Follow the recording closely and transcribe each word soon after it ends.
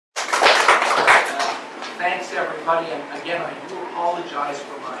Thanks everybody, and again I do apologize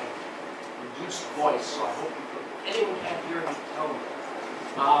for my reduced voice, so I hope anyone can't hear me tell me.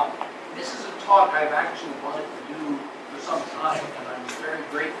 This is a talk I've actually wanted to do for some time, and I'm very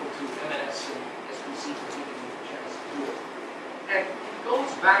grateful to MNS and SBC for giving me the chance to do it. And it goes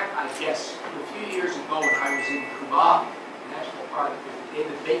back, I guess, to a few years ago when I was in Cuba National Park with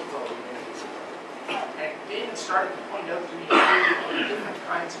David Bakewell. And David started to point out to me the different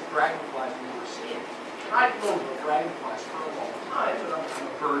kinds of dragonflies we were seeing. And I'd known about dragonflies for a long time, but I'm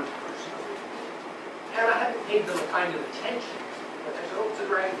a bird person. And I hadn't paid them a kind of attention. But I said, oh, it's a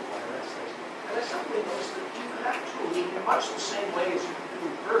dragonfly, that's nice. And I suddenly noticed that you could actually, in much the same way as you could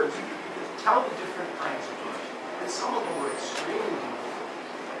do with birds, you could tell the different kinds of birds. And some of them were extremely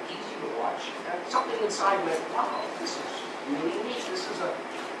beautiful, easy to watch. And something inside went, wow, this is really neat. This is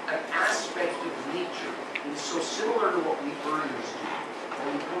an aspect of nature that is so similar to what we birders do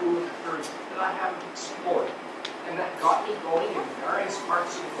when we go to look at birds that I haven't explored. And that got me going in various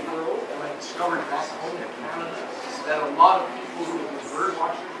parts of the world, and I discovered back home in Canada that a lot of people who have been bird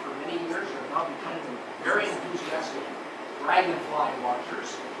watchers for many years are now becoming very enthusiastic dragonfly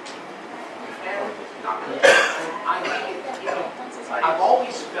watchers. And I've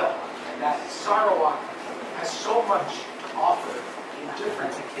always felt that Sarawak has so much to offer in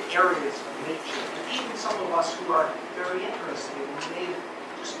different areas of nature. And even some of us who are very interested in it may have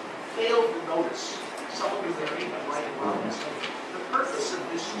just failed to notice some of the very right around us. The purpose of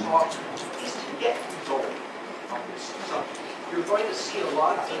this talk is to get you going on this subject. You're going to see a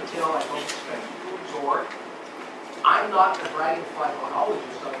lot of detail I don't expect you to absorb. I'm not a dragonfly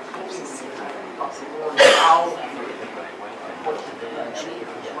biologist. I was hoping we would have Dr. Ronald Orenstein,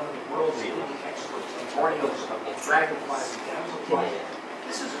 who's one of the world's leading experts on Borneo's dragonflies and damselflies.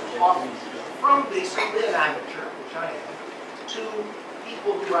 This is a talk from basically an amateur, which I am, to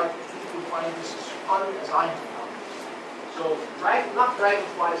people who I think will find this as fun as I have found it. So, not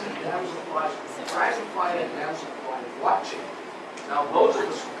dragonflies and damselflies, but dragonfly and damselfly watching. Now, those of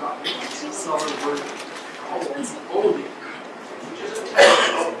us who got another word called oldie, which is a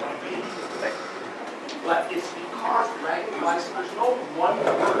technical one, but it's because dragonflies, there's no one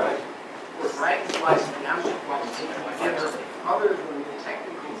word for dragonflies and damselflies taken together other than the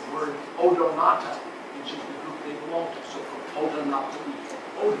technical word odonata, which is the group they belong to. So from odonata to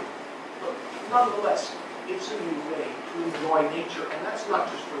odor. But nonetheless, it's a new way to enjoy nature, and that's not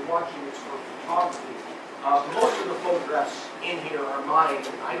just for watching, it's for photography. Most of the photographs in here are mine,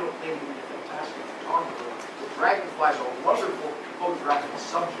 and I don't think I'm a fantastic photographer. The dragonflies are wonderful photographic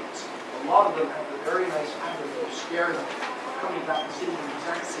subjects. A lot of them have the very nice habit of scaring them, coming back and sitting in the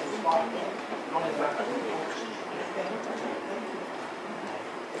exact same spot again. Going back to the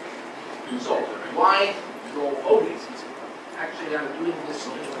So, why go odie? Actually, I'm doing this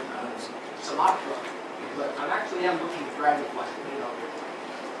in Sumatra, but I'm looking at dragonflies.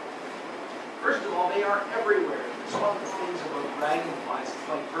 First of all, they are everywhere. It's one of the things about dragonflies, it's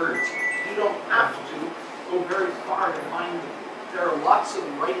like birds. You don't have to go very far to find them. There are lots of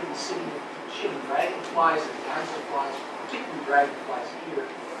them right in the city of Cochin, dragonflies and damselflies, particularly dragonflies here.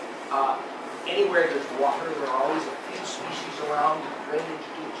 Anywhere there's water, there are always a few species around, drainage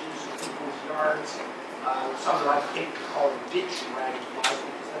ditches, people's yards. Some that I take to call ditch dragonflies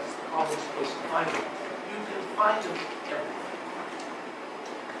because that's the commonest place to find them. You can find them everywhere.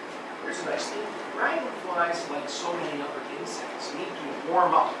 Here's a nice thing. Dragonflies, like so many other insects, need to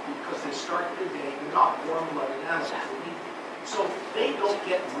warm up because they start their day. They're not warm-blooded animals. So they don't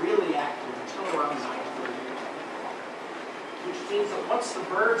get really active until around 9:30 or 10 o'clock. Which means that once the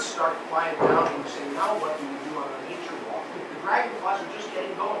birds start flying down and you say, now what do you do on a nature walk? The dragonflies are just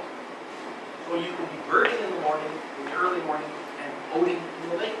getting going. So you can be birding in the morning, in the early morning, and oding in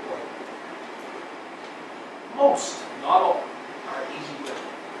the late morning. Most, not all, are easy to learn.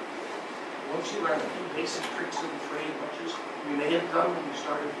 Once you learn a few basic tricks of the trade, much as you may have done when you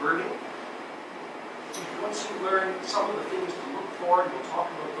started birding, once you learn some of the things to look for, and we'll talk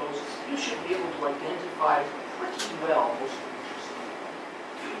about those, you should be able to identify pretty well most of what you're seeing.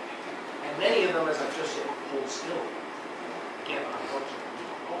 And many of them, as I've just said, hold still. Again, unfortunately,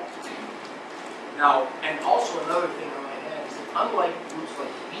 don't. Now, and also another thing on my head is that unlike groups like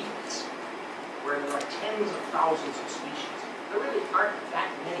beetles, where there are tens of thousands of species, there really aren't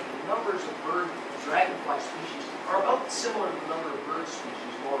that many. The numbers of dragonfly species are about similar to the number of bird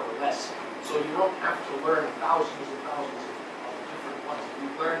species, more or less. So you don't have to learn thousands and thousands of different ones. You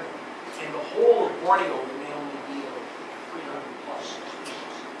learn in the whole of Borneo, there may only be 300 plus species.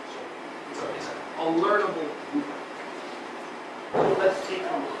 So it's a learnable group. So let's take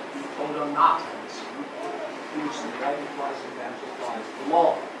a look at the odonata, this group to which the dragonflies and damselflies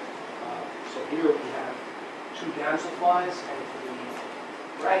belong. So here we have two damselflies and three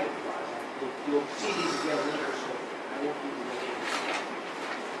dragonflies. You'll see these again later, so I won't give you the names.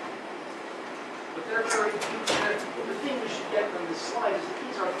 But they're very beautiful. The thing we should get from this slide is that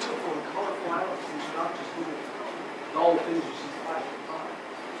these are beautiful and colorful animals. These are not just little dull things you see flashing by.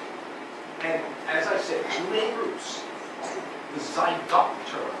 And as I said, two main groups. The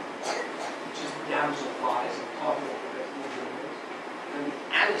Zygoptera, which is the damselflies, and talking about the and the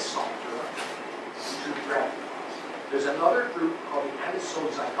Anisoptera, which are the dragonflies. There's another group called the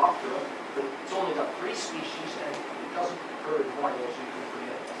Anisozygoptera, but it's only got 3 species, and it doesn't occur in Borneo, so you can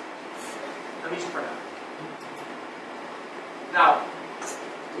forget it. At least for now. Now,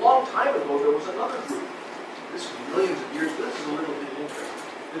 a long time ago, there was another group. This was millions of years ago. This is a little bit interesting.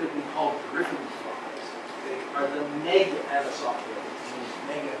 That had been called Dragonflies. They are the mega Anisoptera, which means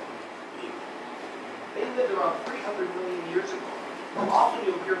mega big. They lived around 300 million years ago. Often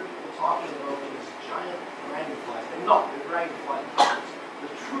you'll hear people talking about these giant dragonflies. They're not. They're dragonfly types.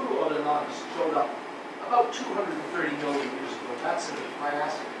 The true Odonatous showed up about 230 million years ago. That's in the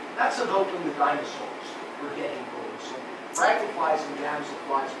Triassic. That's about when the dinosaurs were getting going. So dragonflies and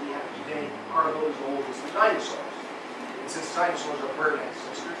damselflies we have today are about as old as the dinosaurs. And since dinosaurs are bird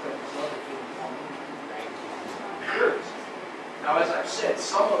ancestors, that is another thing called dragonflies and birds. Now, as I've said,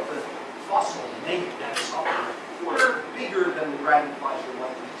 some of the fossil native Anisoptera were bigger than the dragonflies you're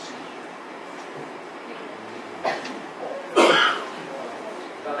likely to see here.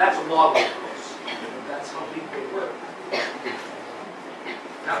 Now, that's a model, of course. That's how big they were.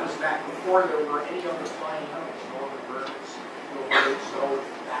 That was back before there were any other flying animals, no other birds, no birds, no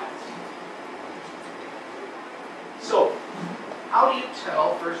bats. So, how do you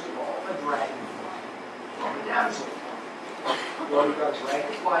tell, first of all, a dragonfly from a damselfly? Well, you've got a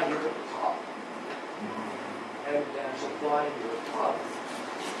dragonfly here at the top, and a damselfly here at the bottom.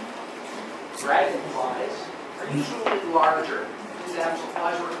 Dragonflies are usually larger than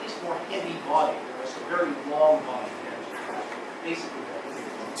damselflies, or at least more heavy-bodied. There's a very long-bodied damselfly. Basically,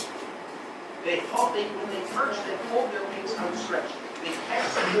 when they perch, they hold their wings outstretched. They can't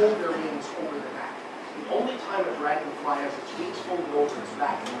fold their wings over their back. The only time a dragonfly has its wings folded over its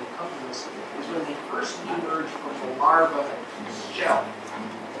back when they come to this is when they first emerge from the larva shell,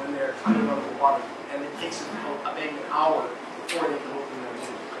 when they're coming out of the water, and it takes them about maybe an hour before they can open their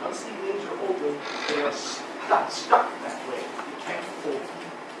wings. Once the wings are open, they are stuck that way. They can't fold.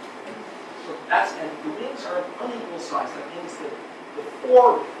 So and the wings are of unequal size. That means that the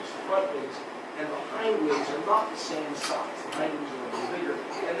forewings, the front wings, and the hind wings are not the same size. The hind wings are a little bigger,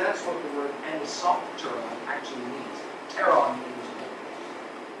 and that's what the word Anisoptera actually means. Pteron means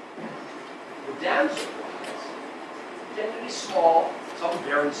wings. The damselflies tend to be small, some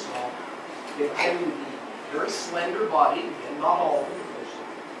very small. They tend to be very slender bodied, and not all of them.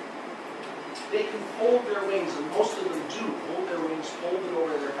 They can fold their wings, and most of them do hold their wings folded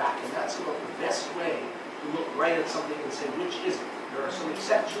over their back, and that's about the best way to look right at something and say, which is it? There are some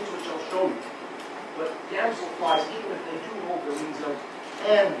exceptions which I'll show you. But damselflies, even if they do hold their wings out,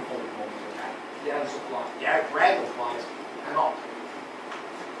 can hold them over their back. Dragonflies cannot.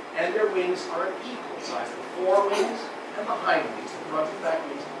 And their wings are an equal size. The forewings and the hind wings, the front and back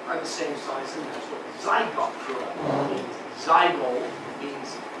wings, are the same size, and that's what Zygoptera means. Zygo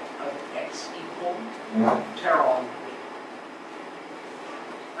means X equal pteron.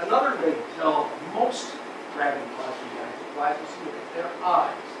 Another way to tell most dragonflies from damselflies is to look at their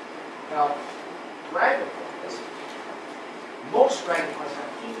eyes. Now, most dragonflies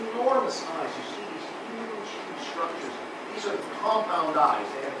have enormous eyes. You see these huge structures. These are compound eyes.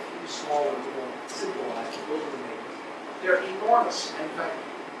 They have a few smaller, little simple eyes, but those are the main ones. They're enormous. And in fact,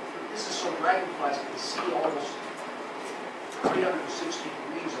 this is so dragonflies can see almost 360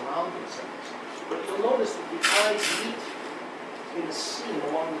 degrees around themselves. But you'll notice that the eyes meet in a seam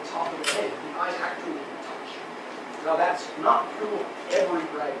along the top of the head. The eyes actually touch. Now that's not true of every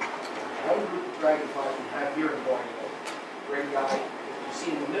dragonfly. One group of dragonflies we have here in Borneo, where the eye, if you see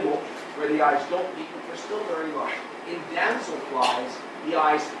in the middle, where the eyes don't meet, but they're still very large. In damselflies, the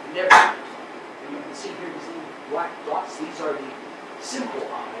eyes never meet. And you can see here these little black dots. These are the simple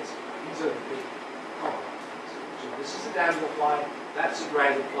eyes. These are the big color eyes. So this is a damselfly, that's a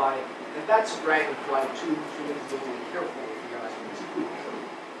dragonfly, and that's a dragonfly too, so you have to be really careful with the eyes. It's a good one.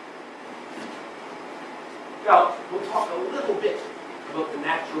 Now, we'll talk a little bit about the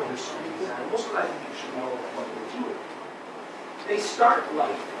natural history of these animals, but I think you should know what they're doing. They start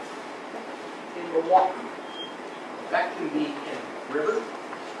life in the water. That can be in a river,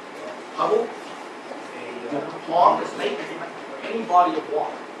 a puddle, a pond, a lake, or any body of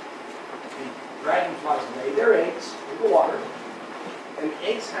water. The dragonflies lay their eggs in the water, and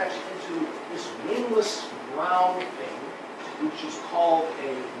eggs hatch into this wingless brown thing, which is called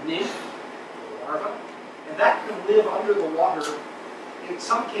a nymph, or larva, and that can live under the water, in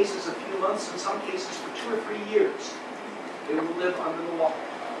some cases a few months, in some cases for 2 or 3 years. They will live under the water.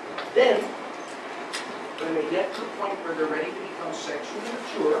 Then, when they get to the point where they're ready to become sexually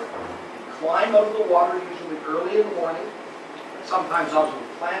mature, they climb out of the water, usually early in the morning, sometimes onto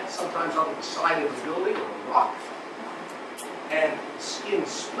a plant, sometimes onto the side of a building or a rock, and the skin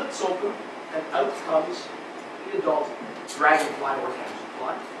splits open, and out comes the adult dragonfly or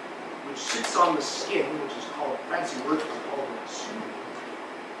dragonfly, which sits on the skin, which is called, a fancy word is called a suit,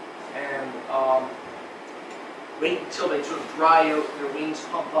 and wait until they sort of dry out, their wings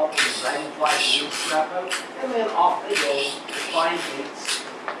pump up, and the dragonfly's wings snap out, and then off they go to find mates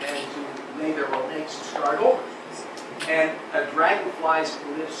and to lay their own eggs and start over. And dragonflies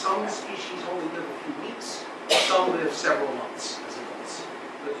can live, some species only live a few weeks, some live several months as adults.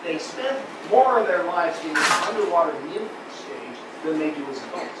 But they spend more of their lives in the underwater nymph stage than they do as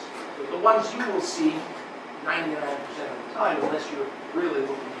adults. But the ones you will see 99% of the time, unless you're really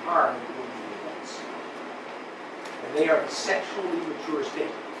looking hard, will be adults. And they are the sexually mature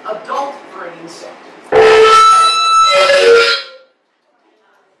stage. Adult for an insect.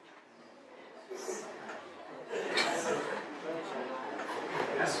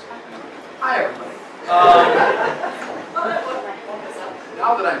 Yes. Hi, everybody.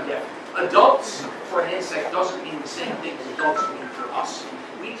 Now that I'm deaf, adults for an insect doesn't mean the same thing as adults mean for us.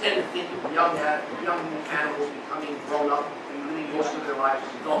 We tend to think of young animals becoming grown up and living most of their lives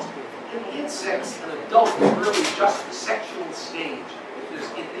as adults. In insects, an adult is really just the sexual stage. If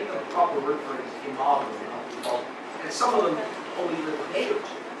think of the proper word for it is imago, not adult. And some of them only live a day or two.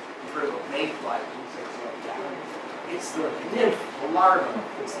 You've heard of mayflies, insects like that. It's the nymph, the larva,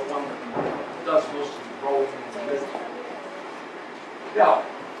 that's the one that does most of the growing and living. Now,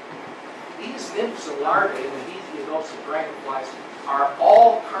 these nymphs and larvae, and these the adults of dragonflies, are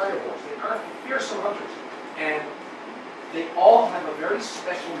all carnivores. They are fearsome hunters. And they all have a very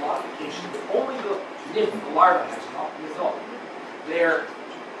special modification that only the nymph, the larva, has, not the adult. They're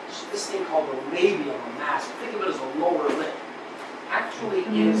this thing called the labium, a mask. Think of it as a lower lip. Actually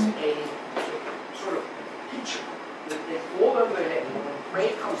is a sort of pincher that they hold over their head. And when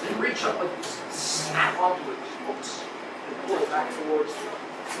prey comes, they reach up like this, snap onto it, hooks, and pull it back towards them.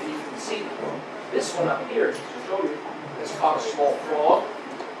 And you can see this one up here, just to show you, is called a small frog.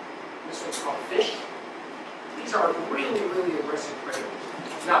 This one's called a fish. These are really, really aggressive predators.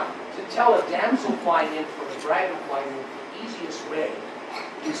 Now, to tell a damselfly nymph from a dragonfly nymph, the easiest way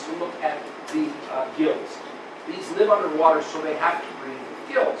is to look at the gills. These live underwater, so they have to breathe with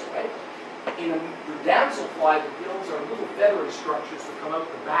gills, right? In the damselfly, the gills are little feathery structures that come out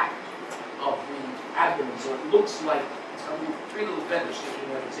the back of the abdomen, so it looks like it's got 3 little feathers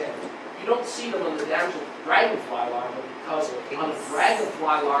sticking out its head. You don't see them on the dragonfly larva because on the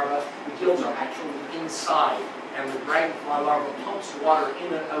dragonfly larva, the gills are actually inside, and the dragonfly larva pumps water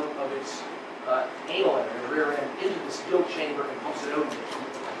in and out of its anal end, or rear end, into this gill chamber and pumps it out again.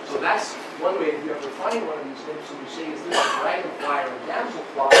 So that's one way. If you ever find one of these nymphs and you say, is this a dragonfly or a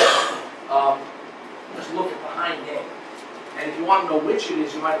damselfly, just look at the hind end. And if you want to know which it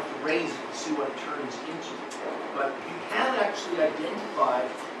is, you might have to raise it to see what it turns into. But you can actually identify,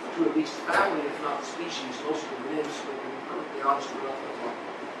 to at least family, if not species, most of the nymphs, but to be perfectly honest, we're not going to talk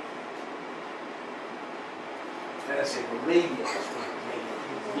about. And I say the labium is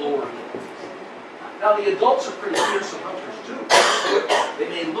the lower lip. Now the adults are pretty fearsome hunters too. They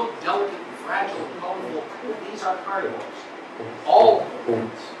may look delicate and fragile and colorful, but these are carnivores. All of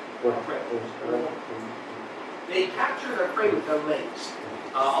them are predators. They capture their prey with their legs.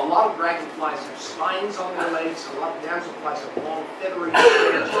 A lot of dragonflies have spines on their legs, a lot of damselflies have long feathery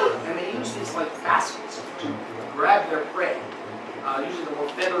legs, and they use these like baskets to grab their prey. Usually the more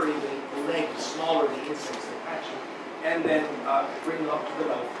feathery the leg, the smaller the insects they catch, and then bring them up to the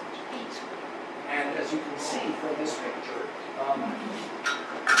mouth to eat. And as you can see from this picture,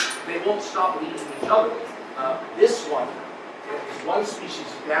 they won't stop at eating each other. This one is one species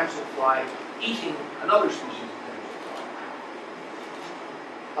of damselfly eating another species of damselfly.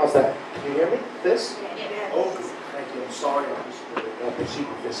 How's that? Can you hear me? This? Yeah. Oh, thank you. I'm sorry. I'll proceed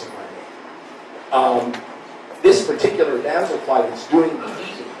with this if I may. This particular damselfly that's doing the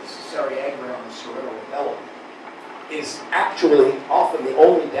eating, necessary aggregate on the cerebellum, is actually often the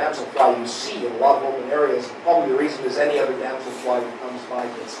only damselfly you see in a lot of open areas. Probably the reason is any other damselfly that comes by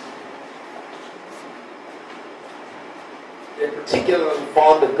gets eaten. They're particularly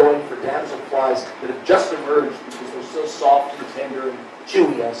fond of going for damselflies that have just emerged because they're so soft and tender and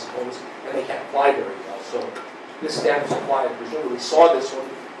chewy, I suppose, and they can't fly very well. So This damselfly presumably saw this one,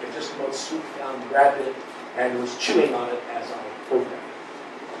 and just about swooped down, grabbed it, and was chewing on it as I programmed it.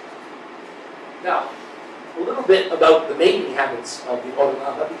 Now, a little bit about the mating habits of the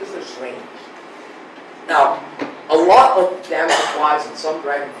Oronata, because they're strange. Now, a lot of damselflies and some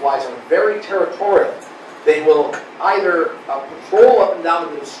dragonflies are very territorial. They will either patrol up and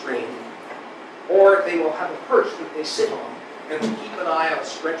down the stream, or they will have a perch that they sit on, and will keep an eye on a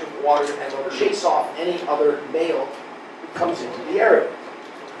stretch of water, and will chase off any other male who comes into the area.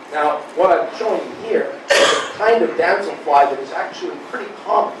 Now, what I'm showing you here is a kind of damselfly that is actually pretty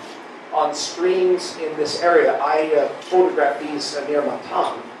common on streams in this area. I photographed these near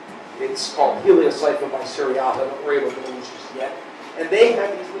Matan. It's called Heliocypha seriata. Don't worry about the names just yet. And they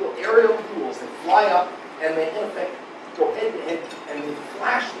have these little aerial duels that fly up, and they in effect go head to head, and they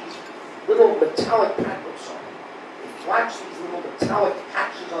flash these little metallic patches on them. They flash these little metallic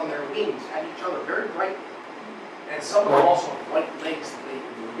patches on their wings at each other, very brightly. And some of them also have white legs,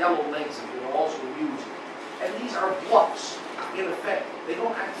 yellow legs that they will also use. And these are bluffs. In effect, they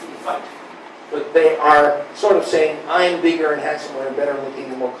don't actually fight. But they are sort of saying, I'm bigger and handsomer and better looking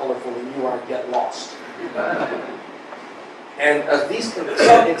and more colorful than you are, get lost. And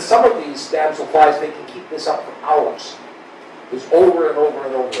in some of these damselflies, they can keep this up for hours. Just over and over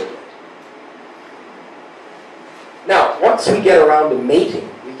and over again. Now, once we get around to mating,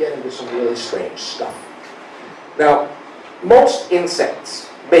 we get into some really strange stuff. Now, most insects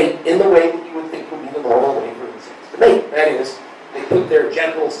mate in the way that you would think would be the normal way for insects to mate. That is, they put their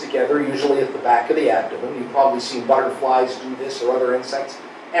genitals together, usually at the back of the abdomen. You've probably seen butterflies do this or other insects.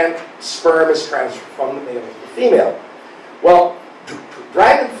 And sperm is transferred from the male to the female. Well,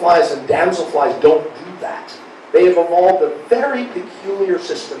 dragonflies and damselflies don't do that. They have evolved a very peculiar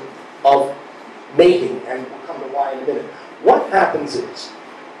system of mating, and we'll come to why in a minute. What happens is,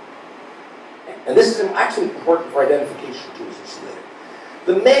 and this is actually important for identification too, as we'll see later,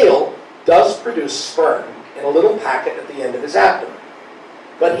 the male does produce sperm in a little packet at the end of his abdomen,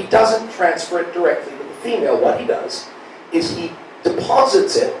 but he doesn't transfer it directly to the female. What he does is he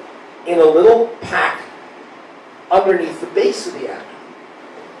deposits it in a little pack underneath the base of the abdomen.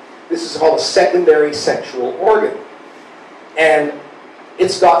 This is called a secondary sexual organ. And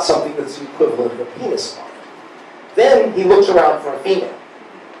it's got something that's the equivalent of a penis on it. Then he looks around for a female.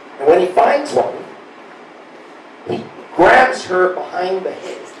 And when he finds one, he grabs her behind the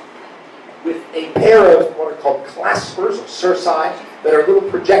head with a pair of what are called claspers or cerci that are little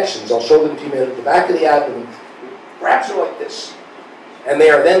projections. I'll show them to you at the back of the abdomen. He grabs her like this. And they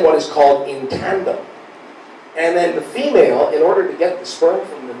are then what is called in tandem. And then the female, in order to get the sperm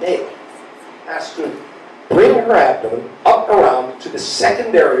from the male, has to bring her abdomen up around to the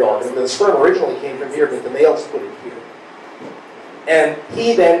secondary organ. The sperm originally came from here, but the male's put it here. And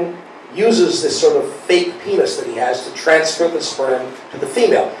he then uses this sort of fake penis that he has to transfer the sperm to the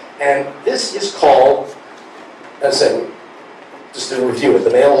female. And this is called, as I said, just to review it, the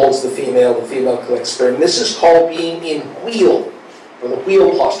male holds the female collects sperm. This is called being in wheel, or the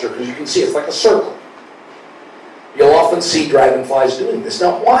wheel posture, because you can see it's like a circle. You'll often see dragonflies doing this.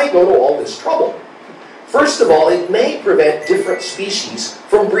 Now, why go to all this trouble? First of all, it may prevent different species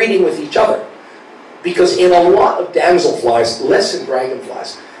from breeding with each other. Because in a lot of damselflies, less in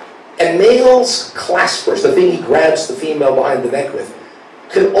dragonflies, a male's claspers, the thing he grabs the female behind the neck with,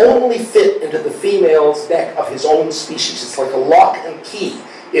 can only fit into the female's neck of his own species. It's like a lock and key.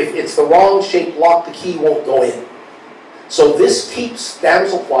 If it's the wrong shaped lock, the key won't go in. So this keeps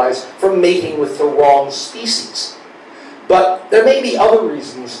damselflies from mating with the wrong species. But there may be other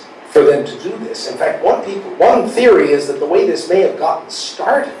reasons for them to do this. In fact, one theory is that the way this may have gotten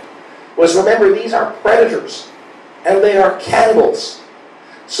started was, remember, these are predators, and they are cannibals.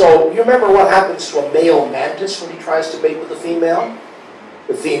 So you remember what happens to a male mantis when he tries to mate with a female?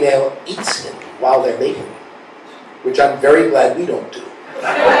 The female eats him while they're mating, which I'm very glad we don't do.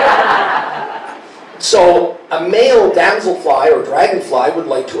 So a male damselfly or dragonfly would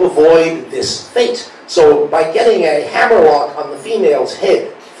like to avoid this fate. So by getting a hammerlock on the female's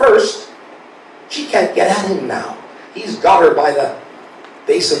head first, she can't get at him now. He's got her by the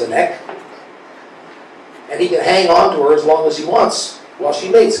base of the neck, and he can hang on to her as long as he wants while she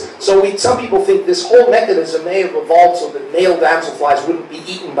mates. So some people think this whole mechanism may have evolved so that male damselflies wouldn't be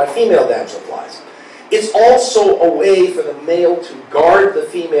eaten by female damselflies. It's also a way for the male to guard the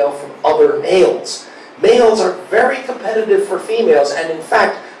female from other males. Males are very competitive for females, and in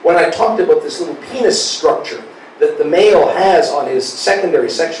fact, when I talked about this little penis structure that the male has on his secondary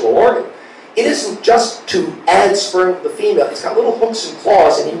sexual organ, it isn't just to add sperm to the female. It's got little hooks and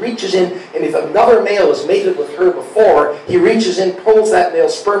claws, and he reaches in, and if another male has mated with her before, he reaches in, pulls that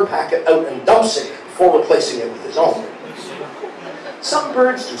male's sperm packet out, and dumps it before replacing it with his own. Some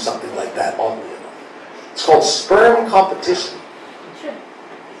birds do something like that, oddly enough. It's called sperm competition.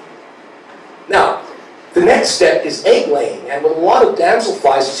 Now, the next step is egg laying, and with a lot of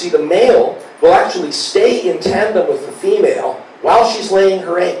damselflies, you see the male will actually stay in tandem with the female while she's laying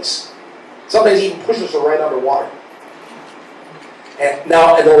her eggs. Sometimes he even pushes her right underwater. And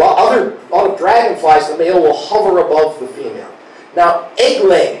now, in a lot of dragonflies, the male will hover above the female. Now, egg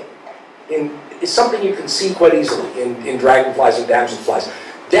laying is something you can see quite easily in dragonflies and damselflies.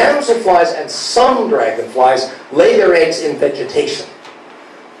 Damselflies and some dragonflies lay their eggs in vegetation.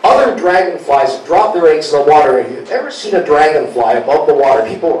 Other dragonflies drop their eggs in the water. If you've ever seen a dragonfly above the water,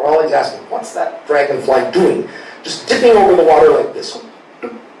 people are always asking, what's that dragonfly doing? Just dipping over the water like this.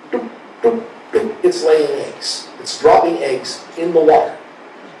 It's laying eggs. It's dropping eggs in the water.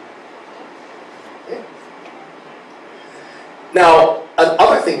 Okay. Now,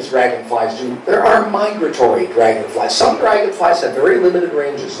 other things dragonflies do, there are migratory dragonflies. Some dragonflies have very limited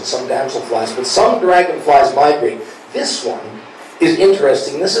ranges, and some damselflies, but some dragonflies migrate. This one is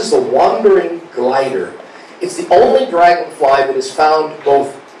interesting. This is the wandering glider. It's the only dragonfly that is found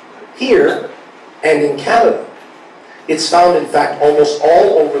both here and in Canada. It's found, in fact, almost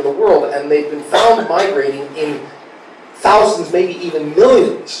all over the world, and they've been found migrating in thousands, maybe even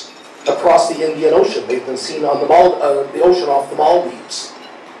millions, across the Indian Ocean. They've been seen on the ocean off the Maldives.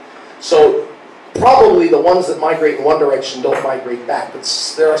 So probably the ones that migrate in one direction don't migrate back. But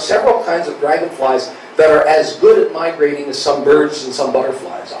there are several kinds of dragonflies that are as good at migrating as some birds and some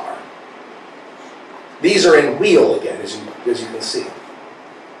butterflies are. These are in wheel again, as you can see.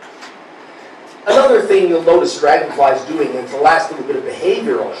 Another thing you'll notice dragonflies doing, and the last little bit of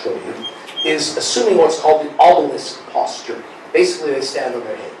behavior I'll show you, is assuming what's called the obelisk posture. Basically, they stand on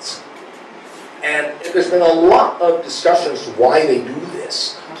their heads. And there's been a lot of discussion as to why they do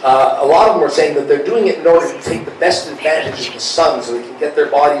this. A lot of them are saying that they're doing it in order to take the best advantage of the sun so they can get their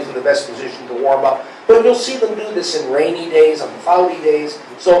bodies in the best position to warm up. But you'll see them do this in rainy days, on cloudy days,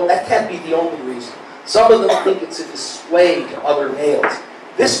 so that can't be the only reason. Some of them think it's a display to other males.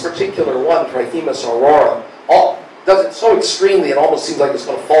 This particular one, Trithemis aurora, does it so extremely it almost seems like it's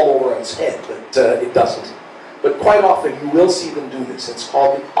going to fall over on its head, but it doesn't. But quite often you will see them do this. It's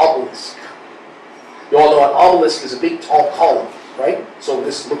called the obelisk. You all know an obelisk is a big tall column, right? So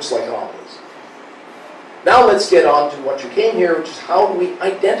this looks like an obelisk. Now let's get on to what you came here, which is how do we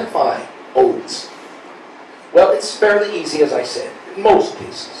identify odes? Well, it's fairly easy, as I said, in most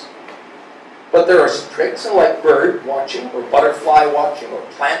cases. But there are some tricks, and like bird watching, or butterfly watching, or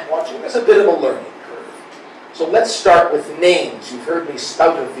plant watching, there's a bit of a learning curve. So let's start with names. You've heard me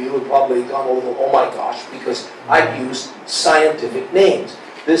spout a few and probably gone a little, oh my gosh, because I've used scientific names.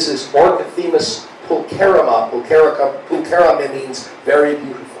 This is Orchithemis pulcherrima. Pulcherrima means very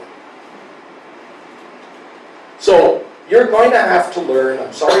beautiful. So you're going to have to learn,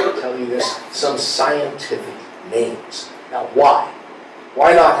 I'm sorry to tell you this, some scientific names. Now why?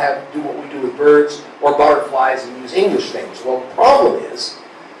 Why not do what we do with birds or butterflies and use English names? Well, the problem is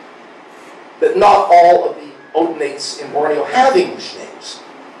that not all of the odonates in Borneo have English names.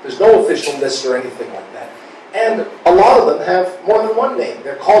 There's no official list or anything like that. And a lot of them have more than one name.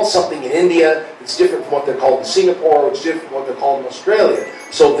 They're called something in India that's different from what they're called in Singapore, which is different from what they're called in Australia.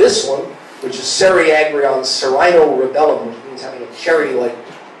 So this one, which is Cereagrion serino-rubellum, which means having a cherry-like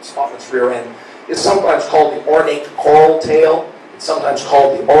spot in its rear end, is sometimes called the ornate coral tail. It's sometimes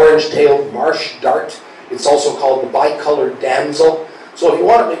called the orange-tailed marsh dart. It's also called the bicolored damsel. So if you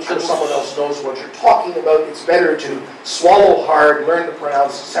want to make sure someone else knows what you're talking about, it's better to swallow hard, learn to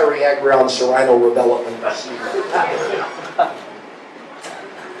pronounce Cereagrion serino-rubellum, and proceed.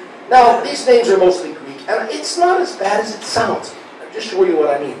 Now, these names are mostly Greek, and it's not as bad as it sounds. I'll just show you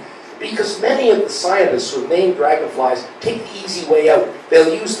what I mean. Because many of the scientists who name dragonflies take the easy way out.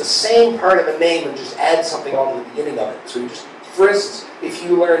 They'll use the same part of a name and just add something on to the beginning of it. So you just, for instance, if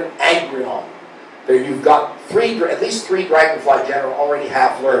you learn Agrion, there you've got at least three dragonfly genera already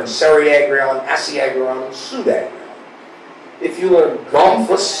half learned: Cereagrion, Asiagrion, and Pseudagrion. If you learn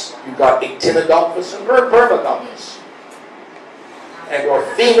Gomphus, you've got Actinogomphus and Permagomphus. And or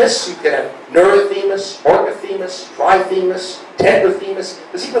Themis, you can have Neurothemis, Orchithemis, Trithemis, Tetrathemis.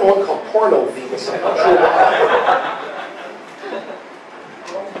 There's even one called Pornothemis. I'm not sure what that is.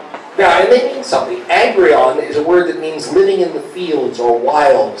 Now, and they mean something. Agrion is a word that means living in the fields or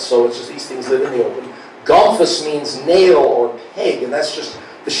wild, so it's just these things live in the open. Gomphus means nail or peg, and that's just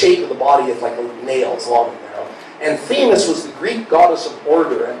the shape of the body of like a nail. It's long and narrow. And Themis was the Greek goddess of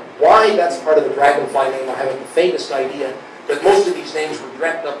order, and why that's part of the dragonfly name, I haven't the faintest idea. But most of these names were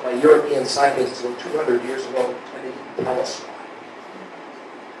dreamt up by European scientists about 200 years ago, and they tell us why.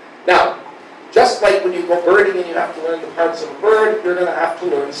 Now, Just like when you go birding and you have to learn the parts of a bird, you're going to have to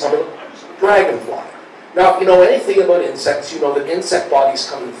learn some of the parts of a dragonfly. Now, if you know anything about insects, you know that insect bodies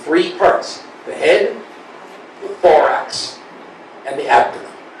come in three parts: the head, the thorax, and the abdomen.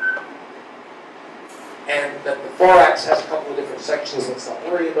 And that the thorax has a couple of different sections, let's not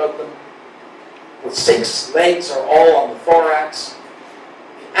worry about them. The 6 legs are all on the thorax.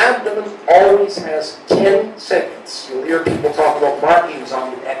 The abdomen always has 10 segments. You'll hear people talk about markings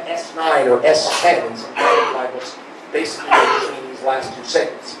on it at S9 or S10 in some dragonfly books, basically between these last 2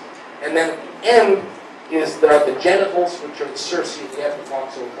 segments. And then at the end there are the genitals, which are the cerci and the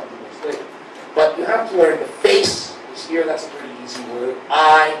epiglottis, so we'll come to those later. But you have to learn the face is here, that's a pretty easy word.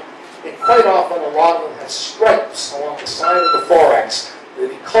 Eye, and quite often a lot of them have stripes along the side of the thorax. The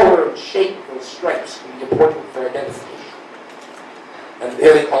color and shape of those stripes can be important for identification. And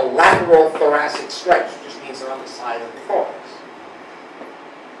they're called lateral thoracic stripes, which just means they're on the side of the thorax.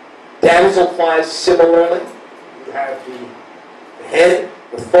 Damselflies, similarly, you have the head,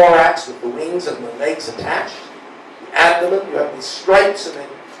 the thorax with the wings and the legs attached. The abdomen, you have these stripes, and then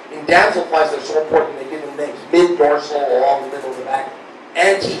in damselflies they're so important they give them names: mid-dorsal along the middle of the back,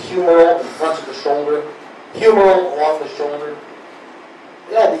 anti-humeral in front of the shoulder, humeral along the shoulder.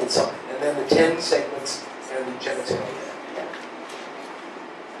 They all mean something. And then the 10 segments and the genitalia.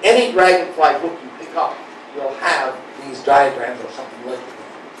 Any dragonfly book you pick up will have these diagrams or something like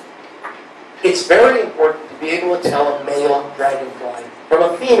that. It's very important to be able to tell a male dragonfly from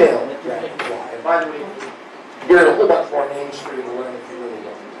a female dragonfly. And by the way, here are a whole bunch more names for you to learn if you really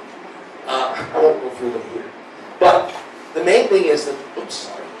want. I won't go through them here. But the main thing is that,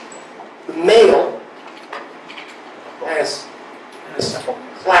 the male has this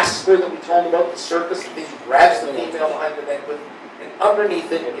clasper that we told about, the surface, the thing he grabs the female behind the neck with, and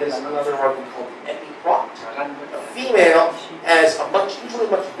underneath it is another organ called the epiprocte. A female has usually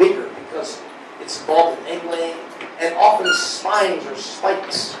much bigger because it's involved in egg laying, and often spines or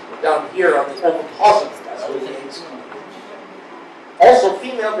spikes down here on the ovipositor. That's where the eggs come. Also,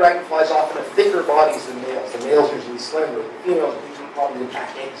 female dragonflies often have thicker bodies than males. The males are usually slender. The females are usually probably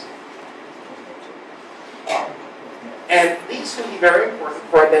pack eggs. And these can be very important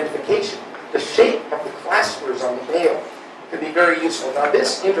for identification. The shape of the claspers on the male can be very useful. Now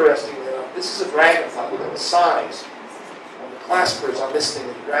this, interestingly enough, this is a dragonfly. Look at the size of the claspers on this thing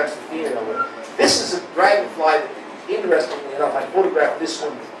that he grabs the female with. This is a dragonfly that, interestingly enough, I photographed this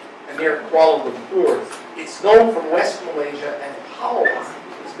one near Kuala Lumpur. It's known from West Malaysia and Palawan.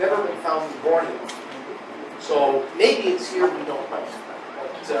 It's never been found in Borneo. So maybe it's here, we don't know.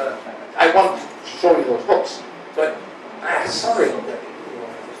 But I wanted to show you those hooks. But sorry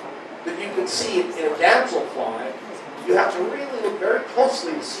that you can see in a damselfly, you have to really look very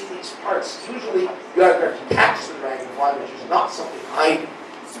closely to see these parts. Usually you either have to catch the dragonfly, which is not something I do,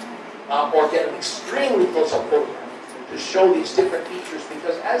 or get an extremely close-up photograph to show these different features,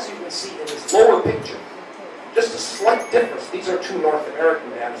 because as you can see in this lower picture, just a slight difference, these are 2 North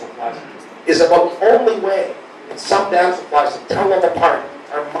American damselflies, is about the only way in some damselflies to tell them apart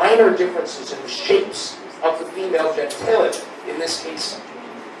are minor differences in the shapes of the female genitalia. In this case,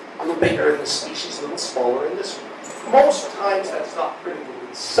 a little bigger in this species, a little smaller in this one. Most times that's not critical.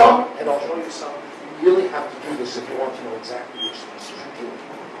 In some, and I'll show you some, you really have to do this if you want to know exactly which species you're doing.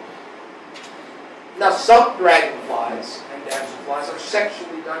 Now, some dragonflies and damselflies are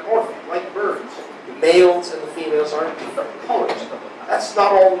sexually dimorphic, like birds. The males and the females are in different colors. That's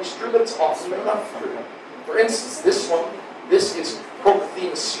not always true, but it's often enough true. For instance, this one, this is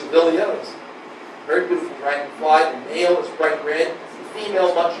Cocothemus cervilia. It's a very beautiful dragonfly. The male is bright red, the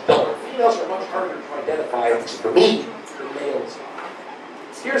female much duller. Females are much harder to identify, at least for me, than males are.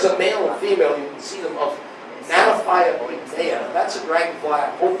 Here's a male and female. You can see them of Nanophia oignea. That's a dragonfly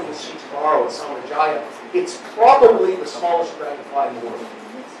I'm hoping to see tomorrow at Samarajaya. It's probably the smallest dragonfly in the world.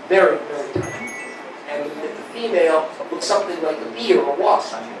 Very, very tiny. And the female looks something like a bee or a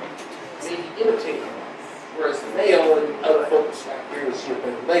wasp, maybe imitating one. Whereas the male, and out of focus back here, you'll see it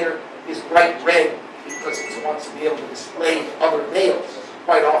better later, is bright red because it wants to be able to display to other males. This is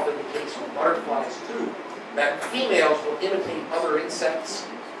quite often the case with butterflies too, that females will imitate other insects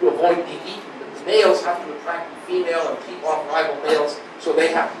to avoid being eaten. The males have to attract the female and keep off rival males, so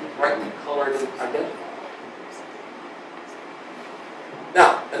they have to be brightly colored and identified.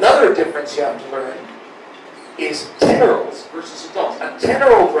 Now, another difference you have to learn is tenerals versus adults. A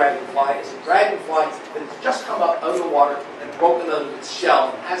teneral dragonfly is a dragonfly that has just come up out of the water and broken out of its shell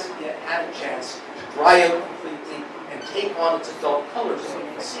and hasn't yet had a chance to dry out completely and take on its adult colors. And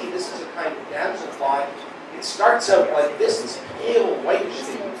you can see this is a kind of damselfly. It starts out like this pale whitish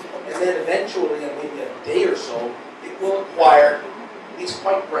thing, and then eventually, in maybe a day or so, it will acquire these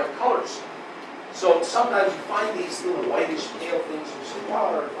quite bright colors. sometimes you find these little whitish pale things and you say,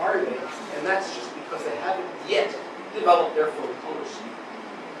 wow, are they? And that's just because they haven't yet developed their full color scheme.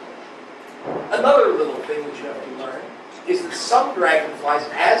 Another little thing that you have to learn is that some dragonflies,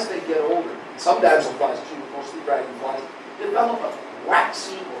 as they get older, some damselflies too, mostly dragonflies, develop a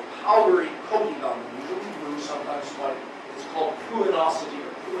waxy or powdery coating on them, usually blue, sometimes white. It's called pruinosity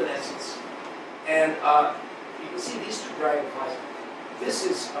or pruinescence. And you can see these two dragonflies. This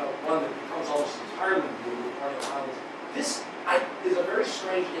is one that becomes almost entirely blue with Borneo Islands. This is a very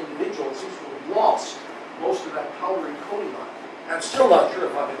strange individual. It seems to have lost most of that powdery coating on it. I'm still not sure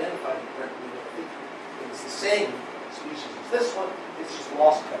if I've identified it correctly, but I think it's the same species as this one. It's just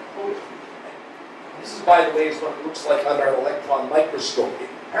lost that coating. This is, by the way, is what it looks like under an electron microscope. It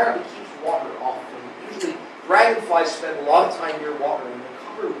apparently keeps water off them. Usually, dragonflies spend a lot of time near water and they're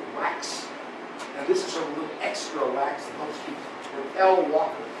covered with wax. And this is sort of a little extra wax that helps repel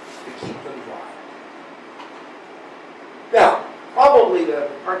water to keep them dry. Now, probably the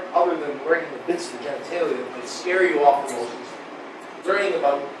part other than learning the bits of the genitalia that might scare you off the most is learning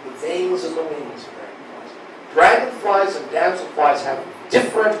about the veins and the wings of dragonflies. Dragonflies and damselflies have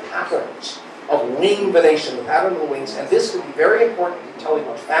different patterns of wing venation, the pattern of the wings, and this can be very important in telling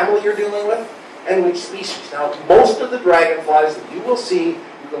what family you're dealing with and which species. Now, most of the dragonflies that you will see,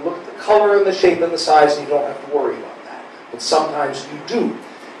 you can look at the color and the shape and the size and you don't have to worry about that. But sometimes you do.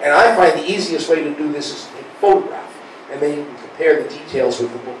 And I find the easiest way to do this is to take a photograph, and then you can compare the details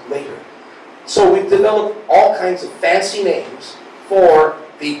with the book later. So we've developed all kinds of fancy names for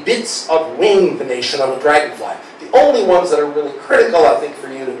the bits of wing venation on a dragonfly. The only ones that are really critical, I think, for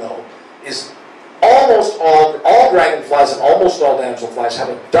you to know is almost all dragonflies and almost all damselflies have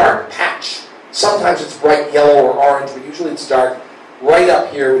a dark patch. Sometimes it's bright yellow or orange, but usually it's dark right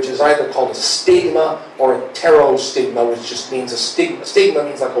up here, which is either called a stigma or a pterostigma, which just means a stigma. Stigma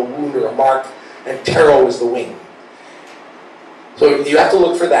means like a wound or a mark, and ptero is the wing. So you have to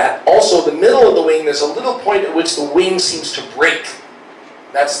look for that. Also, the middle of the wing, there's a little point at which the wing seems to break.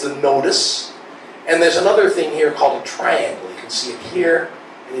 That's the nodus. And there's another thing here called a triangle. You can see it here,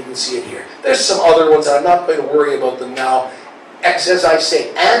 and you can see it here. There's some other ones, and I'm not going to worry about them now. As I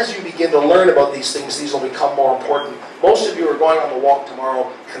say, as you begin to learn about these things, these will become more important. Most of you who are going on the walk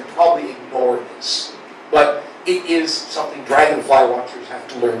tomorrow can probably ignore this. But it is something dragonfly watchers have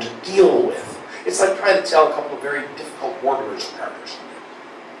to learn to deal with. It's like trying to tell a couple of very difficult warblers apart or something.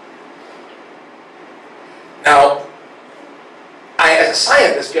 Now, as a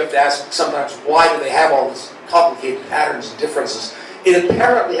scientist, you have to ask sometimes, why do they have all these complicated patterns and differences? It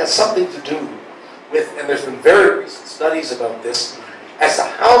apparently has something to do with, and there's been very recent studies about this, as to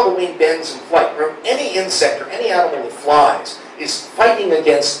how the wing bends in flight. Remember, any insect or any animal that flies is fighting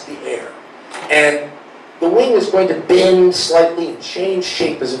against the air. And the wing is going to bend slightly and change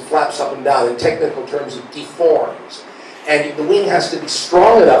shape as it flaps up and down. In technical terms, it deforms. And the wing has to be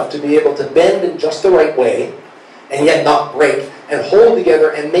strong enough to be able to bend in just the right way, and yet not break, and hold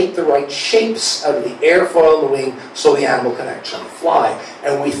together and make the right shapes out of the airfoil in the wing so the animal can actually fly.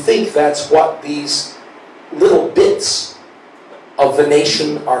 And we think that's what these little bits of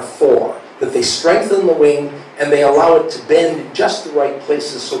venation are for, that they strengthen the wing and they allow it to bend in just the right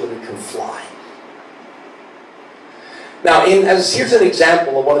places so that it can fly. Now, here's an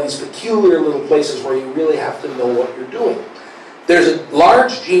example of one of these peculiar little places where you really have to know what you're doing. There's a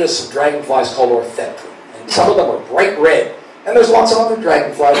large genus of dragonflies called ortheptrum. Some of them are bright red, and there's lots of other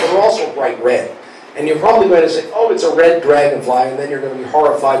dragonflies that are also bright red. And you're probably going to say, oh, it's a red dragonfly, and then you're going to be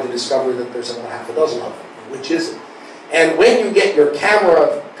horrified to discover that there's about half a dozen of them, which is it? And when you get your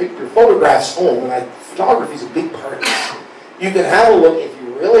camera, pick your photographs home, and photography is a big part of this, you can have a look, if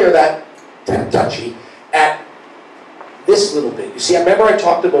you really are that touchy, at this little bit. You see, remember I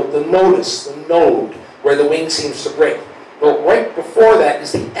talked about the nodus, the node, where the wing seems to break. Well, right before that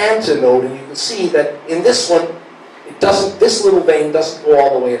is the antenode, and you can see that in this one, this little vein doesn't go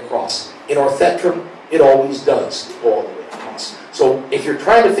all the way across. In ortheptrum, it always does go all the way across. So if you're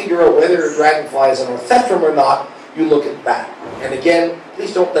trying to figure out whether a dragonfly is an ortheptrum or not, you look at that. And again,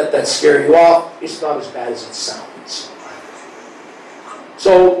 please don't let that scare you off. It's not as bad as it sounds.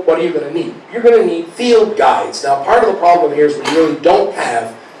 So what are you going to need? You're going to need field guides. Now, part of the problem here is we really don't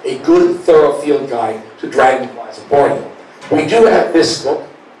have a good, thorough field guide to dragonflies of Borneo. We do have this book,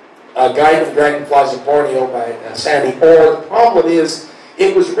 A Guide to Dragonflies of Borneo by Sandy Orr. The problem is,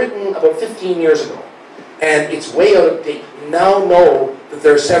 it was written about 15 years ago, and it's way out of date. We now know that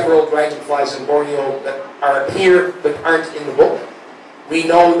there are several dragonflies in Borneo that are here but aren't in the book. We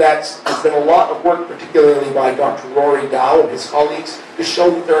know that there's been a lot of work, particularly by Dr. Rory Dow and his colleagues, to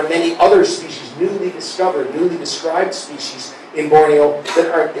show that there are many other species, newly discovered, newly described species in Borneo that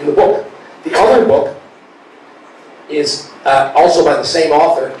aren't in the book. The other book is also by the same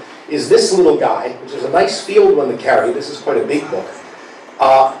author, is this little guide, which is a nice field one to carry. This is quite a big book.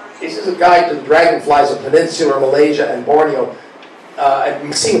 This is a guide to the dragonflies of Peninsular Malaysia and Borneo,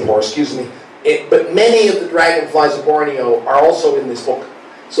 Singapore, excuse me. But many of the dragonflies of Borneo are also in this book.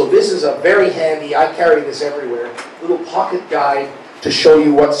 So this is a very handy, I carry this everywhere, little pocket guide to show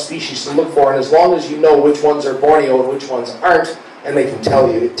you what species to look for. And as long as you know which ones are Borneo and which ones aren't, and they can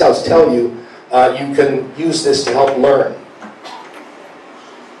tell you, it does tell you, you can use this to help learn.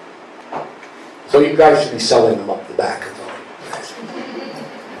 So you guys should be selling them up the back.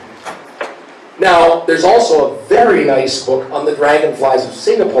 Now, there's also a very nice book on the dragonflies of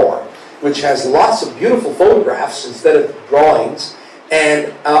Singapore, which has lots of beautiful photographs instead of drawings,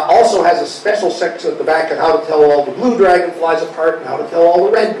 and also has a special section at the back on how to tell all the blue dragonflies apart and how to tell all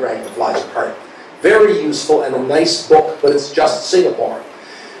the red dragonflies apart. Very useful and a nice book, but it's just Singapore.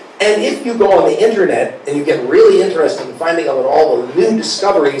 And if you go on the internet and you get really interested in finding out all the new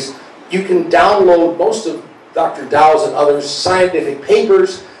discoveries, you can download most of Dr. Dow's and others' scientific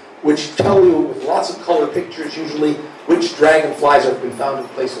papers, which tell you with lots of color pictures usually which dragonflies have been found in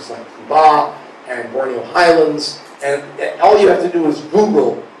places like Cuba and Borneo Highlands. And all you have to do is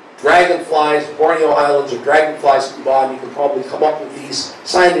Google dragonflies, Borneo Islands, or dragonflies, Cuba, and you can probably come up with these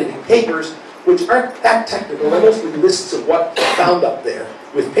scientific papers, which aren't that technical. They're mostly lists of what they found up there,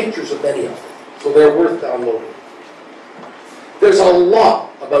 with pictures of many of them. So they're worth downloading. There's a lot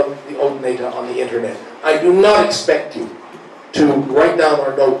about the Odonata on the internet. I do not expect you to write down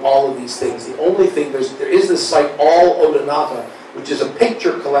or note all of these things. The only thing, there is this site, All Odonata, which is a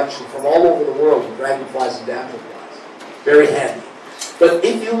picture collection from all over the world of dragonflies and damselflies. Very handy. But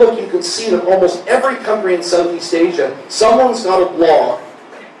if you look, you can see that almost every country in Southeast Asia, someone's got a blog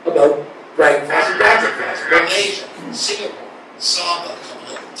about dragonflies and damselflies. Malaysia, Singapore, Sabah,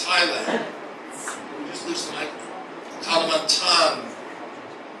 Thailand. We just lose the microphone. Kalimantan,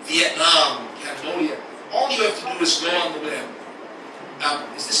 Vietnam, Cambodia. All you have to do is go on the web.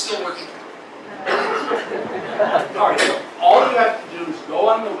 Is this still working? Sorry. All you have to do is go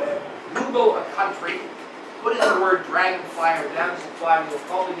on the web, Google a country, put in the word dragonfly or damselfly, and you'll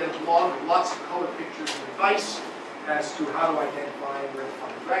probably get a blog with lots of color pictures and advice as to how to identify and where to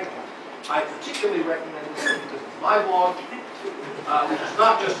find a dragonfly. I particularly recommend this because it's my blog, which is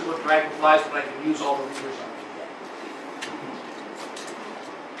not just about dragonflies, but I can use all the readers on it.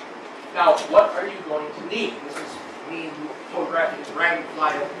 Now, what are you going to need? This is me photographing a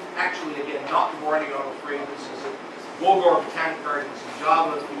dragonfly. Actually, again, not Borneo, I'm afraid. This is a Bogor Botanic Gardens in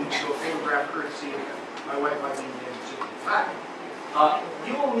Java. We need to go photograph courtesy of my wife, Eileen, and Susan.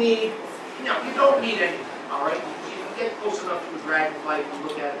 You will need, you don't need anything, all right? You can get close enough to a dragonfly, you can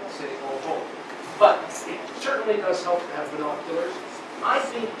look at it and say, oh. But it certainly does help to have binoculars. I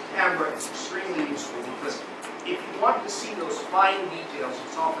think the camera is extremely useful because if you want to see those fine details,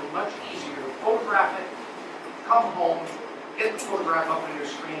 it's often much easier to photograph it, come home, get the photograph up on your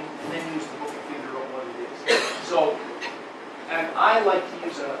screen, and then use the book to figure out what it is. So, and I like to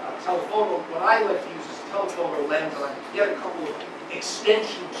use a telephoto. What I like to use is a telephoto lens, and I get a couple of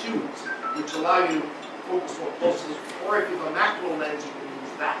extension tubes, which allow you to focus more closely. Or if you have a macro lens, you can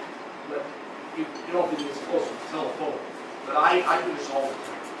use that. But you don't have to be as close with the telephoto. But I do this all the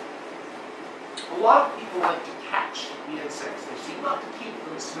time. A lot of people like to catch the insects they see, not to keep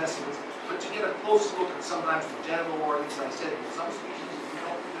them as specimens, but to get a close look at sometimes the genital organs. I said, in some species, if you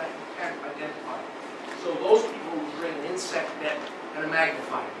don't do that, you can't identify them. So those people will bring an insect net and a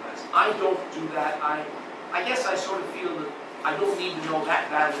magnifying glass. I don't do that. I guess I sort of feel that I don't need to know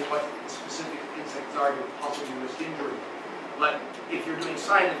that badly what specific insects are to possibly risk injury. But if you're doing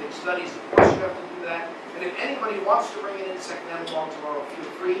scientific studies, of course you have to do that. And if anybody wants to bring an insect net along tomorrow, feel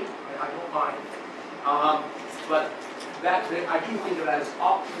free. I don't mind. But that, I do think of that as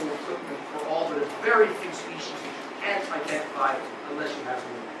optimal equipment for all, but there's very few species that you can't identify unless you have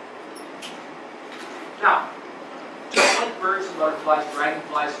them. Now, just like birds and butterflies,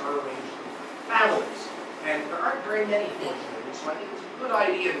 dragonflies are arranged in families. And there aren't very many, fortunately, so I think it's a good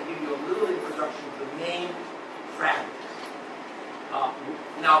idea to give you a little introduction to the main families.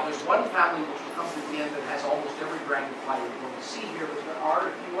 Now, there's one family which will come to the end that has almost every dragonfly you're going to see here, but there are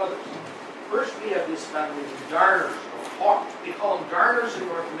a few others. First, we have this family of darners, or hawks. They call them darners in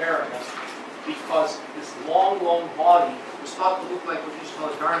North America because this long body was thought to look like what you used to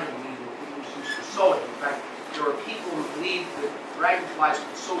call a darning needle, which was used for sewing. In fact, there are people who believe that dragonflies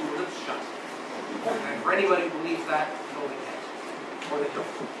can sew your lips shut. And for anybody who believes that, no, they can't. Or they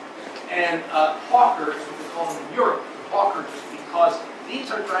don't. And hawkers, what they call them in Europe, hawkers, because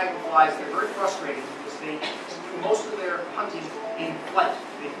these are dragonflies. They're very frustrating because they do most of their hunting in flight.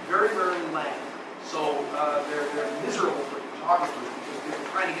 They very rarely land. So they're miserable for photographers because they're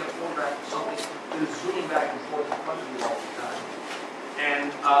trying to get a photograph of something that is zooming back and forth in front of you all the time.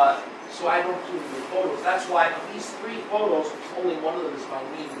 And so I don't do the photos. That's why of these 3 photos, only one of them is by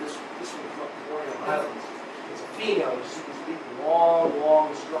me. This one from the Borneo Islands. It's a female. You see these big,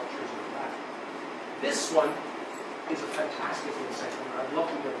 long structures in the back. This one is a fantastic insect. I'd love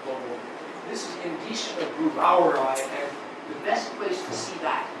to get a photo of it. This is Indicina grubaueri, and the best place to see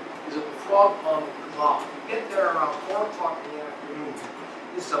that is at the Frog Pond Club. Get there around 4 o'clock in the afternoon.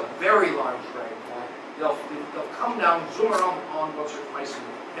 This is a very large dragonfly. They'll come down, zoom around the pond once or twice, and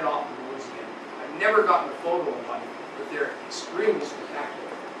head off in the woods again. I've never gotten a photo of one, but they're extremely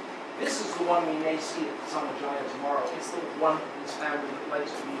spectacular. This is the one we may see at Samajaya tomorrow. It's the one of this family that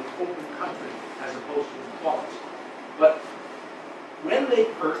likes to be in open country as opposed to in the forest. But when they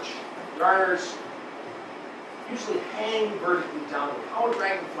perch, garters usually hang vertically downward. How a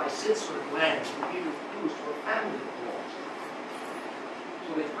dragonfly sits or lands will give you clues to a family that belongs to it. So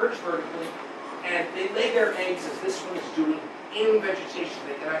they perch vertically, and they lay their eggs, as this one is doing, in vegetation.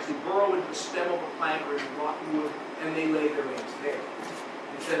 They can actually burrow into the stem of a plant or in rotten wood, and they lay their eggs there,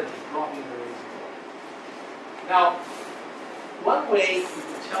 instead of just dropping their eggs in the water. Now, one way you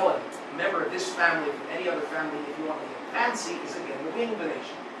can tell a member of this family from any other family, if you want to get fancy, is again the wing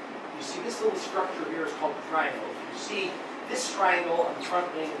venation. You see this little structure here is called the triangle. If you see this triangle on the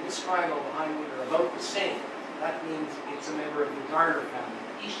front wing and this triangle behind wing are about the same, that means it's a member of the garter family,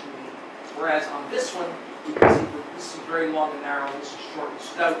 the Eastern wing. Whereas on this one, you can see that this is very long and narrow, this is short and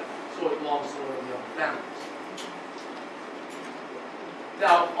stout, so it belongs to one of the other families.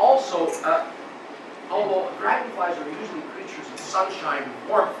 Now, also, although dragonflies are usually creatures of sunshine and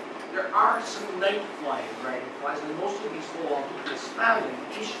warmth, there are some night-flying dragonflies, and most of these belong to this family,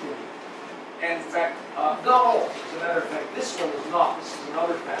 the Eastern. And in fact, not all. As a matter of fact, this one is not. This is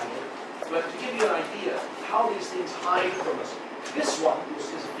another family. But to give you an idea of how these things hide from us, this one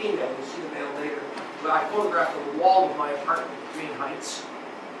is a female. You'll see the male later. But I photographed on the wall of my apartment in Green Heights.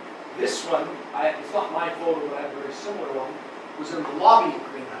 This one, it's not my photo, but I have a very similar one, was in the lobby of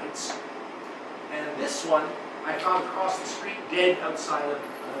Green Heights. And this one, I found across the street dead outside of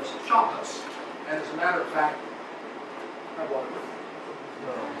a shop house. And as a matter of fact, I bought it.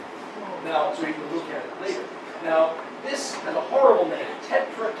 Now, so you can look at it later. Now, this has a horrible name,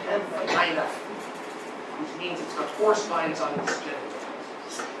 Tetracanthina, which means it's got 4 spines on its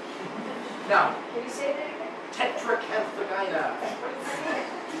genitals. Now, Can you say that again? Tetracanthina.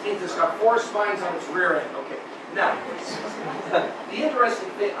 It means it's got 4 spines on its rear end. Okay. Now, the interesting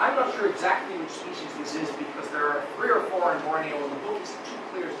thing, I'm not sure exactly which species this is because there are 3 or 4 in Borneo, and the book isn't too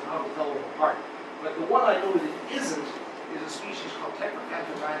clear as to how to tell them apart. But the one I know that isn't is a species called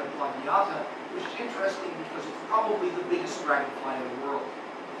Tetracanthina plagiata, which is interesting because it's probably the biggest dragonfly in the world.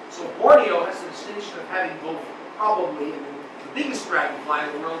 So Borneo has the distinction of having both probably the biggest dragonfly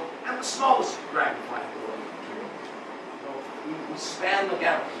in the world and the smallest dragonfly in the world. So we span the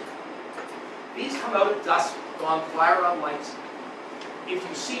gamut. These come out at dusk, go on fly around lights. If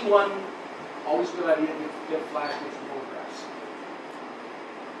you see one, always a good idea to get a flash with some photographs.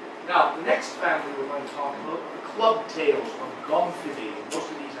 Now, the next family we're going to talk about are the club-tails, or Gomphidae.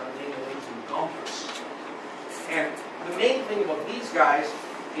 Most of these are named in Gompus. And the main thing about these guys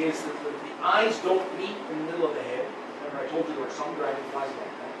is that the eyes don't meet in the middle of the head. Remember I told you there are some dragonflies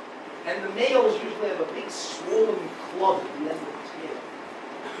like that. And the males usually have a big swollen club at the end of the tail.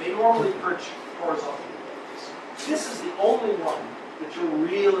 They normally perch horizontally like this. This is the only one that you're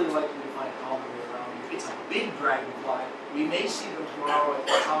really likely to find commonly around here. It's a big dragonfly. We may see them tomorrow at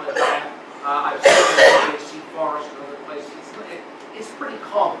Samajaya. I've seen them in the Sea Forest and other places. It's pretty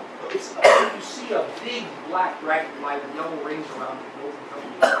common. If you see a big black dragonfly with yellow rings around it in open country,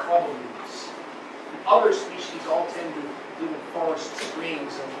 it's probably this. The other species all tend to live in forest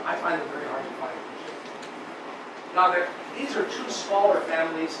streams, and I find them very hard to find. Now, these are 2 smaller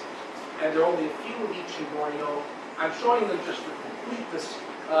families, and there are only a few of each in Borneo. I'm showing them just for completeness.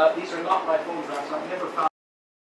 These are not my photographs. I've never found